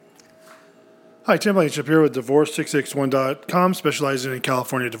Hi, Tim Blankenship here with Divorce661.com, specializing in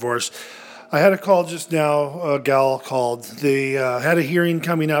California divorce. I had a call just now, a gal called. They had a hearing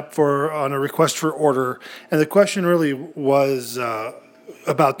coming up on a request for order, and the question really was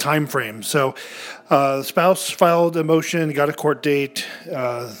about time frame. So the spouse filed a motion, got a court date.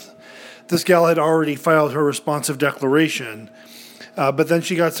 This gal had already filed her responsive declaration. But then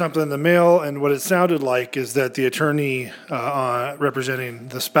she got something in the mail, and what it sounded like is that the attorney representing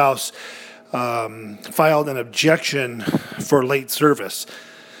the spouse filed an objection for late service.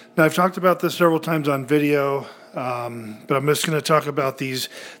 Now, I've talked about this several times on video, but I'm just going to talk about these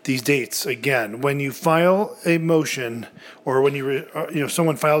dates again. When you file a motion, or when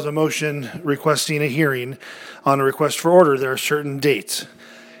someone files a motion requesting a hearing on a request for order, there are certain dates.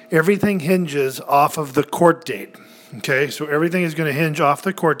 Everything hinges off of the court date. Okay, so everything is going to hinge off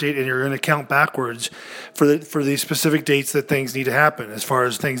the court date, and you're going to count backwards for the specific dates that things need to happen as far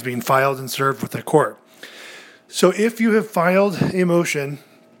as things being filed and served with the court. So if you have filed a motion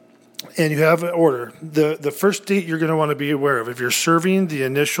and you have an order, the first date you're going to want to be aware of, if you're serving the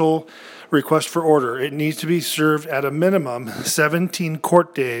initial request for order, it needs to be served at a minimum 17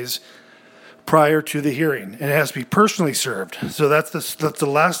 court days prior to the hearing, and it has to be personally served. So that's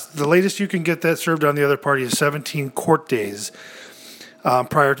the latest you can get that served on the other party is 17 court days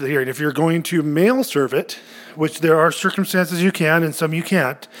prior to the hearing. If you're going to mail serve it, which there are circumstances you can and some you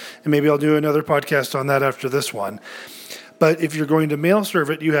can't, and maybe I'll do another podcast on that after this one. But if you're going to mail serve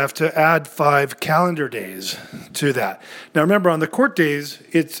it, you have to add 5 calendar days to that. Now remember, on the court days,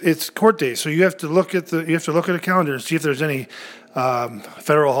 it's court days, so you have to look at a calendar and see if there's any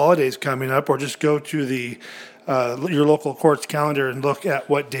federal holidays coming up, or just go to your local court's calendar and look at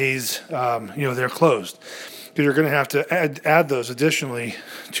what days they're closed, because you're going to have to add those additionally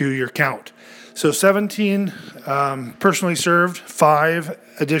to your count. So 17 personally served, 5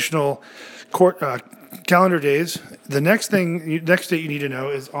 additional court calendar days. The next date you need to know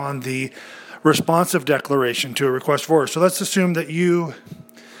is on the responsive declaration to a request for order. So let's assume that your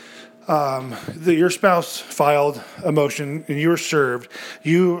spouse filed a motion and you were served.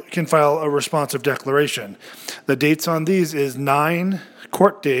 You can file a responsive declaration. The dates on these is 9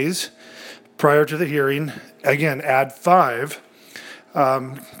 court days prior to the hearing. Again, add 5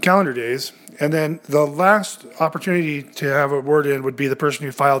 calendar days. And then the last opportunity to have a word in would be the person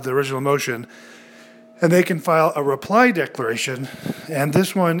who filed the original motion. And they can file a reply declaration. And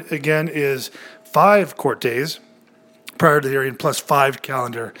this one, again, is 5 court days prior to the hearing plus 5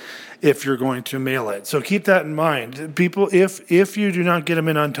 calendar if you're going to mail it. So keep that in mind. People, if you do not get them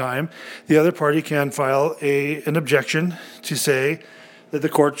in on time, the other party can file an objection to say that the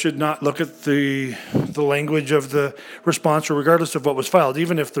court should not look at the language of the response, or regardless of what was filed,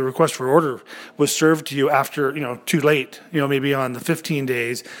 even if the request for order was served to you after, too late, maybe on the 15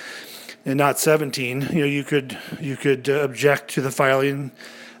 days and not 17, you could object to the filing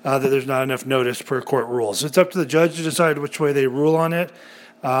that there's not enough notice per court rules. It's up to the judge to decide which way they rule on it.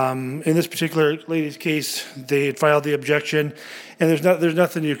 In this particular lady's case, they had filed the objection, and there's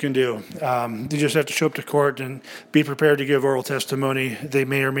nothing you can do. You just have to show up to court and be prepared to give oral testimony. They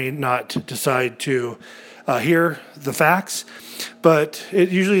may or may not decide to hear the facts, but it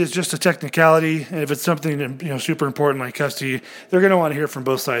usually is just a technicality. And if it's something super important like custody, they're going to want to hear from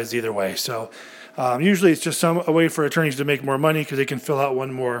both sides either way. So usually it's just a way for attorneys to make more money because they can fill out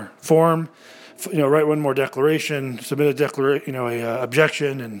one more form, write one more declaration, submit a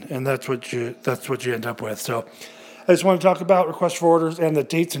objection, and that's what you end up with. So I just want to talk about requests for orders and the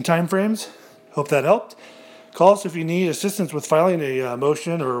dates and timeframes. Hope that helped. Call us if you need assistance with filing a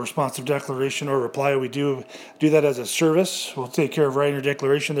motion or a responsive declaration or reply. We do that as a service. We'll take care of writing your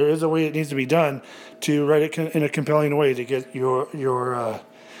declaration. There is a way it needs to be done to write it in a compelling way to get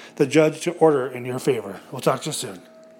the judge to order in your favor. We'll talk to you soon.